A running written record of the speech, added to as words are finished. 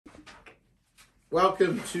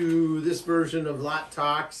welcome to this version of Lot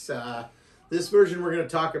Talks. This version we're going to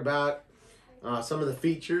talk about some of the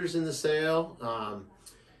features in the sale.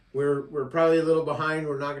 We're probably a little behind.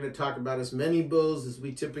 We're not going to talk about as many bulls as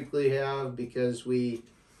we typically have because we've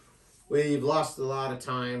lost a lot of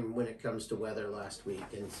time when it comes to weather last week.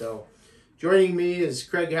 And so joining me is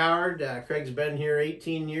Craig Howard. Craig's been here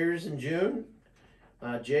 18 years in June.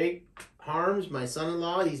 Jake Harms, my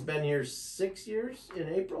son-in-law, he's been here 6 years in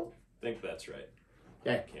April. I think that's right.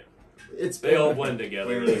 Okay. Yeah. They all blend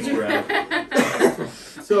together.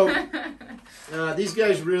 So these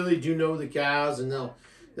guys really do know the cows, and they'll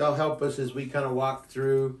help us as we kind of walk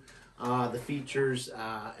through the features.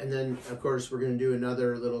 And then, of course, we're going to do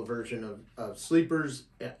another little version of sleepers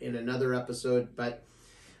in another episode. But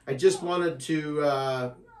I just wanted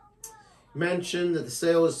to mention that the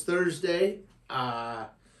sale is Thursday.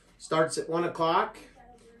 Starts at 1 o'clock.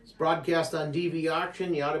 It's broadcast on DV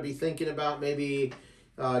Auction. You ought to be thinking about maybe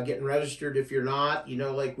getting registered if you're not. You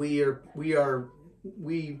know, like we are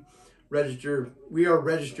registered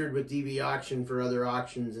with DV Auction for other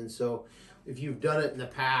auctions, and so if you've done it in the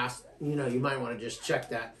past, you know, you might want to just check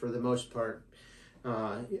that for the most part.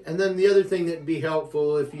 And then the other thing that'd be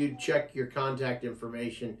helpful if you check your contact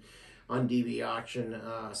information on DV Auction.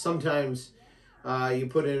 Sometimes you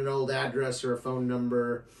put in an old address or a phone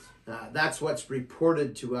number. That's what's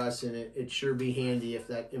reported to us, and it'd sure be handy if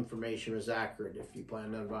that information was accurate if you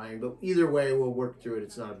plan on buying. But either way, we'll work through it.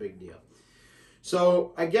 It's not a big deal.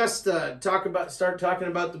 So I guess to start talking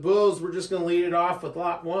about the bulls, we're just going to lead it off with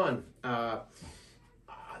Lot 1.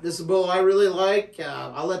 This is a bull I really like.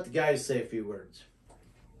 I'll let the guys say a few words.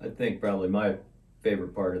 I think probably my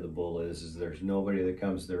favorite part of the bull is there's nobody that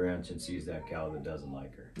comes to the ranch and sees that cow that doesn't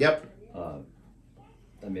like her. Yep.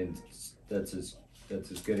 I mean, that's as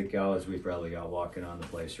good a cow as we probably got walking on the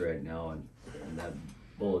place right now, and that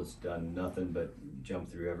bull has done nothing but jump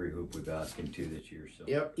through every hoop we've asked him to this year. So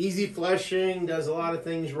yep, easy fleshing, does a lot of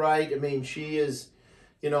things right. I mean, she is,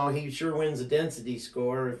 you know, he sure wins a density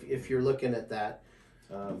score if you're looking at that.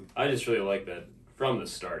 I just really like that from the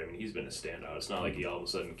start. I mean, he's been a standout. It's not like he all of a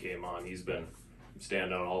sudden came on. He's been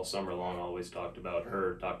standout all summer long. Always talked about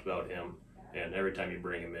her, talked about him. And every time you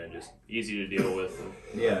bring him in, just easy to deal with.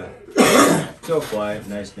 Yeah. So quiet,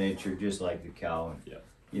 nice nature, just like the cow. Yeah.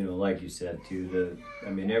 You know, like you said, too,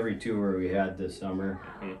 every tour we had this summer,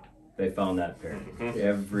 they found that pair.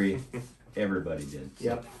 Everybody did.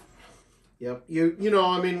 Yep. Yep. You know,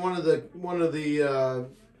 I mean, one of the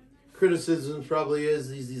criticisms probably is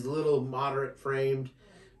these little moderate framed,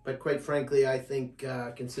 but quite frankly, I think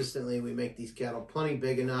consistently we make these cattle plenty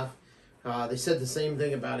big enough. They said the same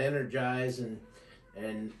thing about Energize,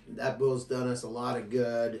 and that bull's done us a lot of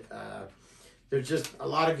good. There's just a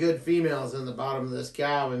lot of good females on the bottom of this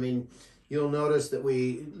cow. I mean, you'll notice that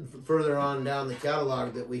we, further on down the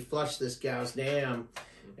catalog, that we flush this cow's dam,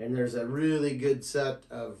 and there's a really good set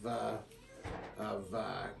of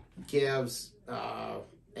calves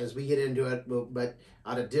as we get into it, but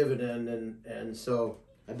out of dividend, and so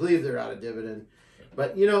I believe they're out of dividend.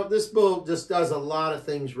 But, you know, this bull just does a lot of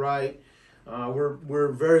things right.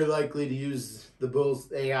 We're very likely to use the bull's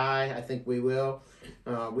AI. I think we will.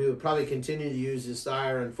 We would probably continue to use his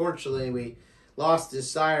sire. Unfortunately, we lost his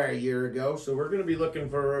sire a year ago, so we're going to be looking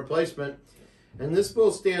for a replacement. And this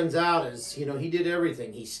bull stands out as, you know, he did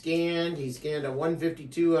everything. He scanned a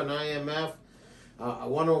 152 on IMF, a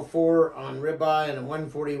 104 on ribeye, and a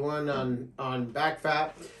 141 on back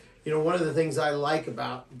fat. You know, one of the things I like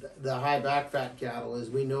about the high back fat cattle is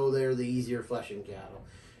we know they're the easier fleshing cattle.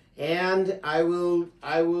 And I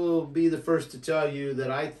will be the first to tell you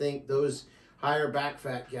that I think those higher back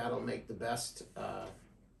fat cattle make the best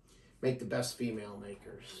female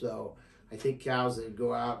makers. So I think cows that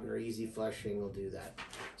go out and are easy fleshing will do that.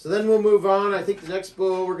 So then we'll move on. I think the next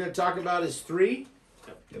bull we're going to talk about is 3.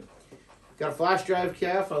 Yep. Got a flash drive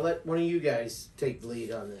calf. I'll let one of you guys take the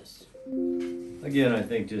lead on this. Again, I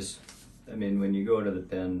think when you go to the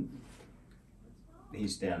pen, he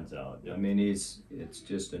stands out. Yep. I mean, it's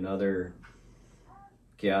just another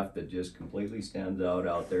calf that just completely stands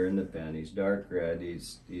out there in the pen. He's dark red.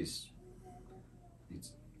 He's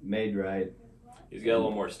made right. He's got a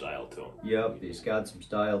little more style to him. Yep, he's got some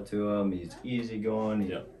style to him. He's easy going.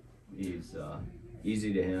 Yep. He's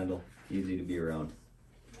easy to handle, easy to be around.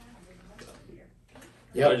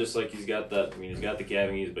 Yeah, I just like he's got that. I mean, he's got the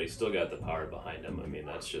calving ease, but he's still got the power behind him. I mean,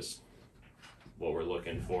 that's just what we're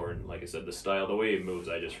looking for. And like I said, the style, the way he moves,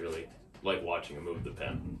 I just really like watching him move the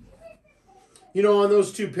pen. You know, on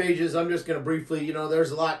those 2 pages, I'm just going to briefly, you know,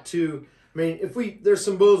 there's a lot to. I mean, there's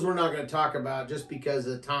some bulls we're not going to talk about just because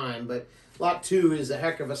of the time, but Lot 2 is a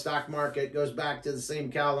heck of a stock market. Goes back to the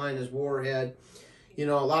same cow line as Warhead. You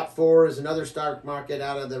know, Lot 4 is another stock market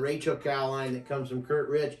out of the Rachel cow line that comes from Kurt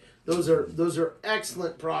Rich. Those are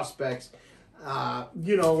excellent prospects.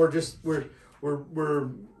 You know,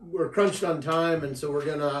 we're crunched on time, and so we're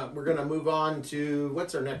gonna move on to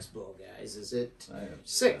what's our next bull, guys? Is it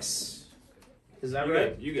 6? Is that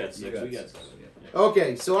right? You got 6. We got 7.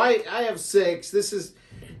 Okay, so I have 6. This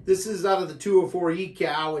is out of the 204E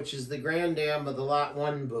cow, which is the grand dam of the Lot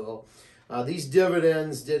 1 bull. These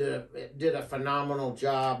dividends did a phenomenal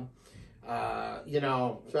job. You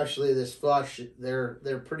know, especially this flush,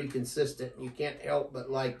 they're pretty consistent. You can't help but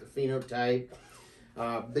like the phenotype.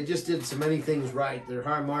 They just did so many things right. They're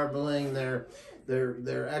high marbling. They're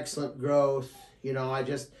excellent growth. You know, I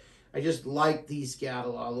just like these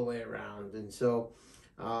cattle all the way around, and so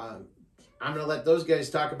I'm gonna let those guys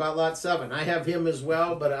talk about Lot 7. I have him as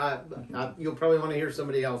well, but you'll probably want to hear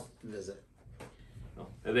somebody else visit.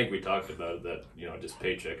 I think we talked about it, that, you know, just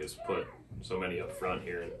Paycheck has put so many up front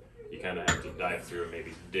here, and you kind of have to dive through and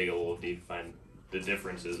maybe dig a little deep, find the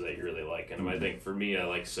differences that you really like in him. I think for me, I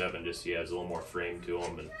like 7, just he has a little more frame to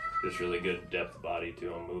him and just really good depth body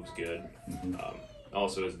to him, moves good.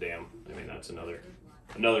 Also his dam, I mean, that's another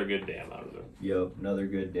good dam out of there. Yep, another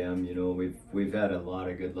good dam. You know, we've had a lot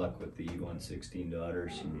of good luck with the E116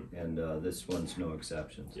 daughters, and this one's no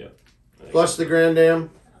exception. Yep. Plus the grand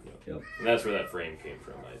dam. Yep. And that's where that frame came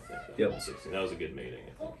from, I think. Yep. 16. That was a good mating,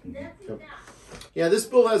 I think. Yeah, this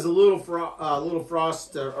bull has a little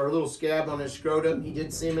frost or a little scab on his scrotum. He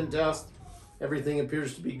did semen test. Everything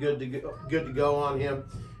appears to be good to go on him.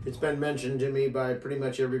 It's been mentioned to me by pretty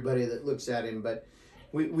much everybody that looks at him, but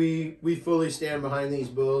we fully stand behind these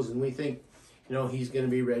bulls, and we think, you know, he's going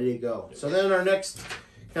to be ready to go. So then our next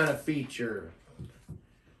kind of feature,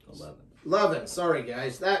 11. Sorry,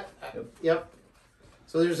 guys. Yep.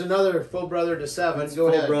 So there's another full brother to 7. Go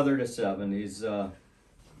ahead. Full brother to 7. He's and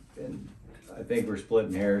I think we're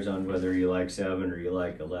splitting hairs on whether you like 7 or you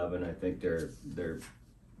like 11. I think they're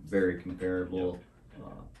very comparable.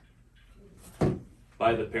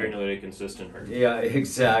 By the parenulated consistent herd. Yeah,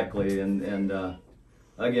 exactly. And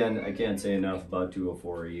again, I can't say enough about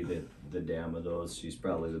 204E. The dam of those, she's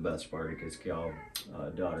probably the best Spartacus cow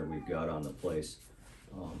daughter we've got on the place.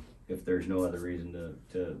 If there's no other reason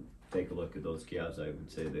to take a look at those calves, I would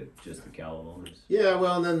say that just the cow alone is. Yeah,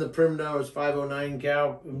 well, and then the Primnose 509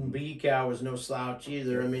 cow, B cow, was no slouch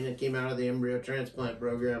either. I mean, it came out of the embryo transplant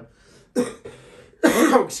program.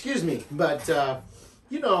 Excuse me. But,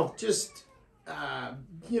 you know, just,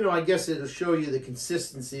 you know, I guess it'll show you the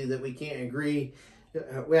consistency that we can't agree.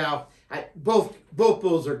 Well, both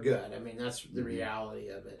bulls are good. I mean, that's the reality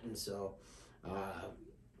of it. And so,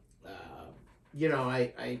 you know,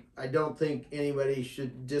 I don't think anybody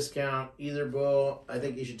should discount either bull. I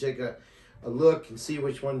think you should take a look and see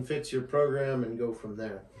which one fits your program and go from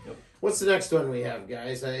there. Yep. What's the next one we have,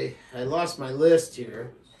 guys? I lost my list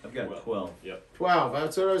here. I've got 12. Yep. 12.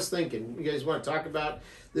 That's what I was thinking. You guys want to talk about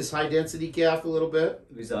this high density calf a little bit?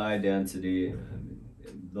 He's a high density.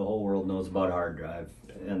 The whole world knows about hard drive,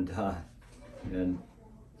 and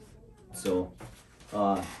so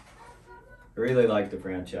I really like the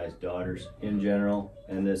franchise daughters in general,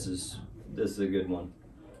 and this is a good one.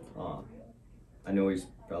 I know he's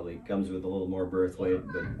probably comes with a little more birth weight,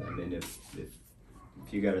 but I mean, if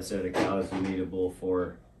you got a set of cows you need a bull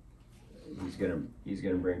for, he's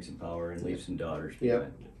gonna bring some power and leave some daughters behind.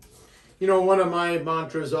 Yep. You know, one of my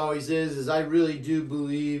mantras always is I really do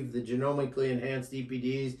believe the genomically enhanced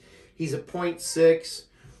EPDs. He's a 0.6.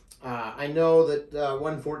 I know that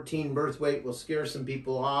 114 birth weight will scare some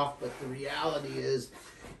people off, but the reality is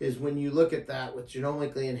when you look at that with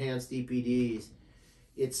genomically enhanced EPDs,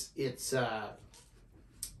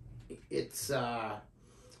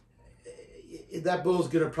 that bull's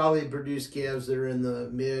going to probably produce calves that are in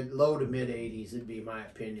the low to mid 80s. Would be my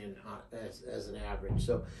opinion as an average.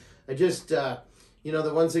 So I just you know,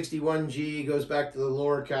 the 161G goes back to the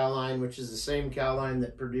lower cow line, which is the same cow line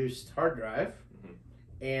that produced Hard Drive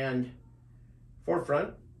and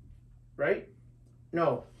Forefront, right?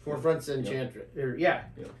 No, Forefront's Enchantress. Yep. Yeah.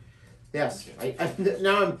 Yes.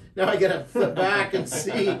 Now I gotta flip back and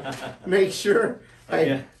see, make sure.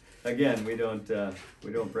 Again, we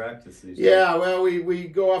don't practice these. Yeah, well, we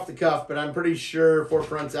go off the cuff, but I'm pretty sure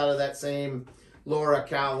Forefront's out of that same Laura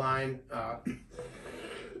cow line.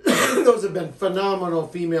 Those have been phenomenal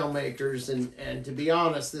female makers, and to be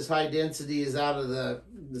honest, this high density is out of the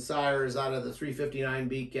sire is out of the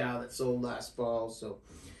 359B cow that sold last fall. So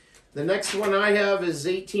the next one I have is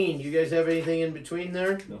 18. Do you guys have anything in between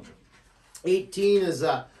there? No. 18 is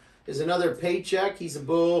another Paycheck. He's a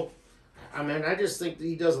bull. I mean, I just think that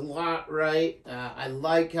he does a lot right. I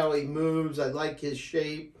like how he moves. I like his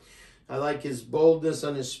shape. I like his boldness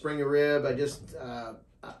on his springer rib. I just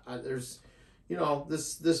there's, you know,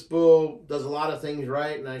 this bull does a lot of things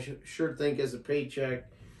right, and I sure think as a paycheck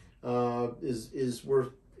is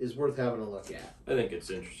worth having a look at. I think it's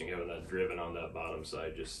interesting having that driven on that bottom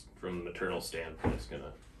side, just from the maternal standpoint. It's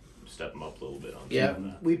gonna step him up a little bit on Yeah, some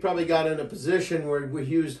of that. we probably got in a position where we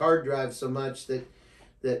used hard drive so much that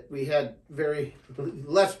we had very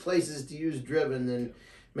less places to use driven than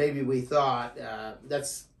maybe we thought.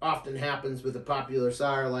 That's often happens with a popular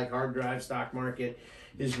sire like hard drive stock market,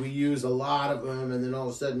 is we use a lot of them, and then all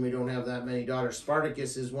of a sudden we don't have that many daughters.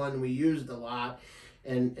 Spartacus is one we used a lot,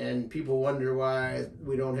 and people wonder why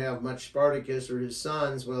we don't have much Spartacus or his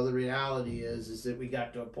sons. Well, the reality is that we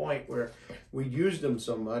got to a point where we used them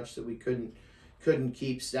so much that we couldn't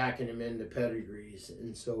keep stacking them into pedigrees,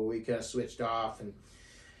 and so we kind of switched off. And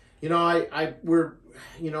you know,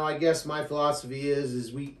 I guess my philosophy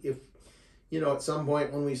is if you know, at some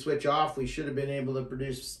point when we switch off, we should have been able to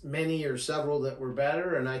produce many or several that were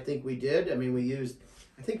better, and I think we did. I mean,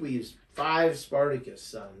 I think we used 5 Spartacus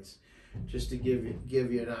sons, just to give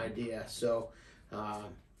you an idea. So,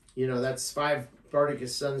 you know, that's 5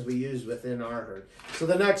 Spartacus sons we used within our herd. So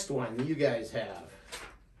the next one you guys have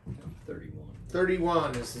 31.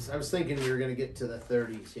 31. I was thinking you were going to get to the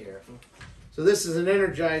 30s here. So this is an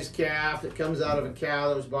energized calf that comes out of a cow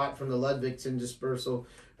that was bought from the Ludwigsen dispersal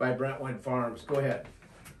by Brentwood Farms. Go ahead.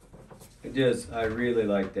 I really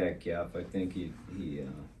like that calf. I think he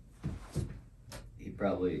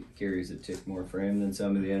probably carries a tick more frame than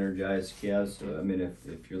some of the energized calves. So, I mean,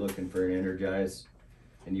 if you're looking for an energized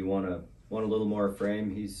and you want a little more frame,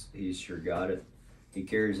 he's sure got it. He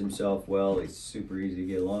carries himself well. He's super easy to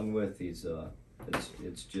get along with. It's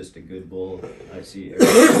just a good bull. I see every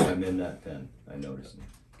time I'm in that pen, I notice it.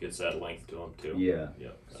 Gets that length to him too. Yeah,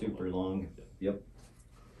 Yep. super long. Yep.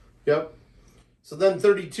 Yep. So then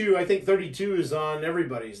 32. I think 32 is on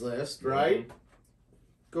everybody's list, right? Mm-hmm.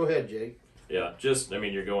 Go ahead, Jake. Yeah, I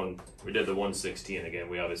mean, we did the 116 again.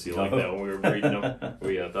 We obviously liked that when we were breeding them.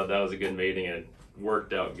 We thought that was a good mating, and it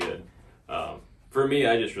worked out good. For me,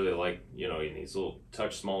 I just really like, you know, he's a little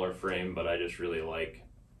touch smaller frame, but I just really like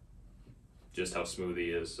just how smooth he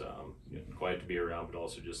is. Quiet to be around, but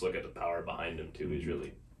also just look at the power behind him too.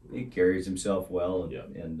 He carries himself well,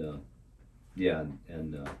 Yeah.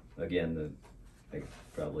 and again, like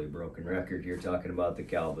probably a broken record here talking about the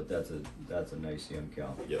cow, but that's a nice young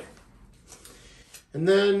cow. Yep. And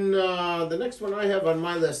then the next one I have on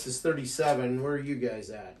my list is 37. Where are you guys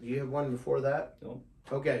at? Do you have one before that? No.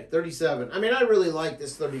 Okay, 37. I mean, I really like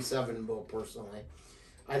this 37 bull personally.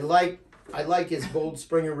 I like his bold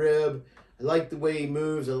springer rib. I like the way he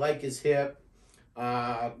moves. I like his hip.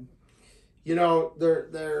 You know,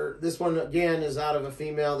 this one again is out of a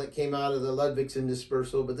female that came out of the Ludwigsen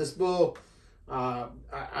dispersal. But this bull, I'm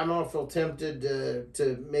awful tempted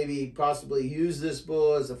to maybe possibly use this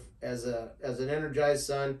bull as an energized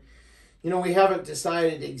son. You know, we haven't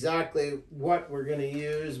decided exactly what we're going to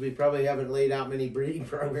use. We probably haven't laid out many breeding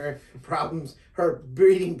problems or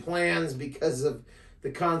breeding plans because of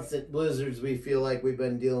the constant blizzards we feel like we've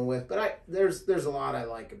been dealing with. But there's a lot I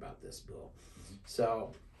like about this bull.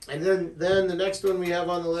 So, and then the next one we have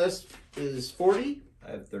on the list is 40.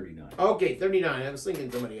 I have 39. Okay, 39. I was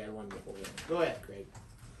thinking somebody had one before. Go ahead, Craig.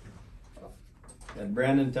 At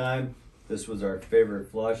Brandon time, this was our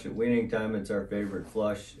favorite flush. At weaning time, it's our favorite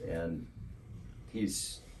flush, and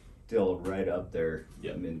he's still right up there.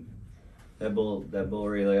 Yep. I mean, that bull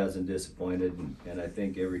really hasn't disappointed, and I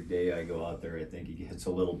think every day I go out there, I think he gets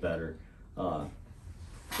a little better. I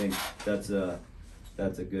think that's a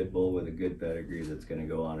good bull with a good pedigree that's going to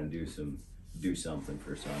go on and do something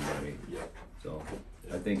for somebody. Yep. So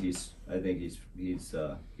I think he's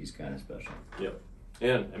kind of special. Yep.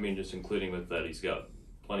 And I mean, just including with that, he's got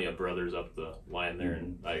plenty of brothers up the line there,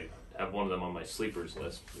 and I have one of them on my sleepers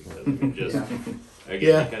list because we just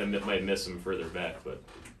Yeah. you kind of might miss him further back, but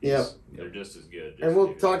Yeah. they're just as good. And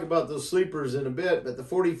we'll talk about those sleepers in a bit, but the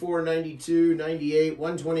 44, 92, 98,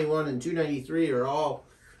 121, and 293 are all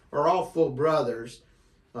full brothers.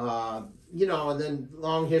 You know, and then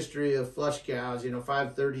long history of flush cows. You know,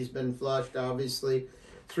 530's been flushed, obviously.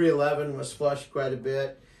 311 was flushed quite a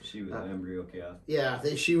bit. She was an embryo calf. Yeah,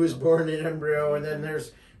 she was born in embryo, and then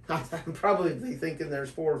there's, I'm probably thinking there's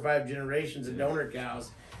 4 or 5 generations of donor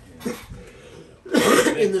cows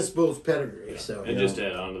in this bull's pedigree. So, and just to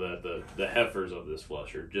add on to that, the heifers of this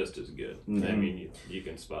flush are just as good. Mm-hmm. I mean, you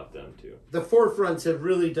can spot them too. the forefronts have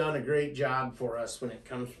really done a great job for us when it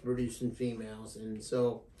comes to producing females, and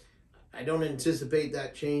so I don't anticipate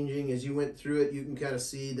that changing. As you went through it, you can kind of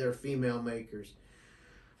see they're female makers.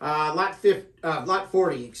 Lot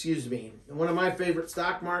 40, excuse me. One of my favorite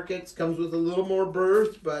stock markets, comes with a little more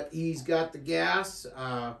berth, but he's got the gas.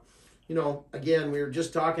 Again, we were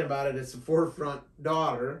just talking about it. It's a forefront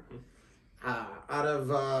daughter out of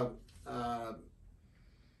the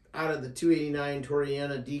 289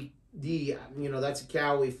 Toriana D. That's a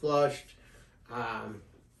cow we flushed. I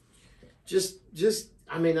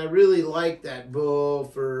really like that bull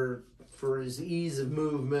for his ease of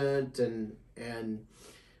movement and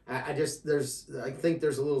I think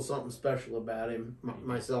there's a little something special about him,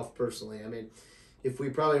 myself personally. I mean, if we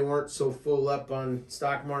probably weren't so full up on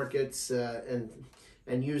stock markets and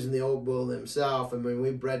using the old bull himself, I mean,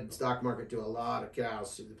 we bred stock market to a lot of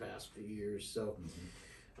cows through the past few years. So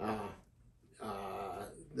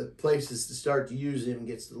the places to start to use him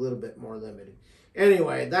gets a little bit more limited.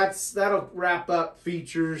 Anyway, that'll wrap up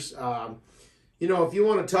features. If you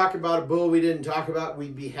want to talk about a bull we didn't talk about,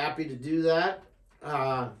 we'd be happy to do that.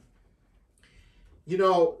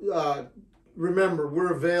 Remember,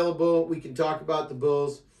 we're available. We can talk about the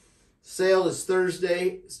bulls. Sale is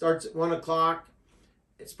Thursday. Starts at 1 o'clock.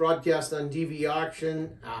 It's broadcast on DV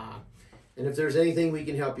Auction. And if there's anything we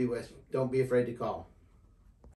can help you with, don't be afraid to call.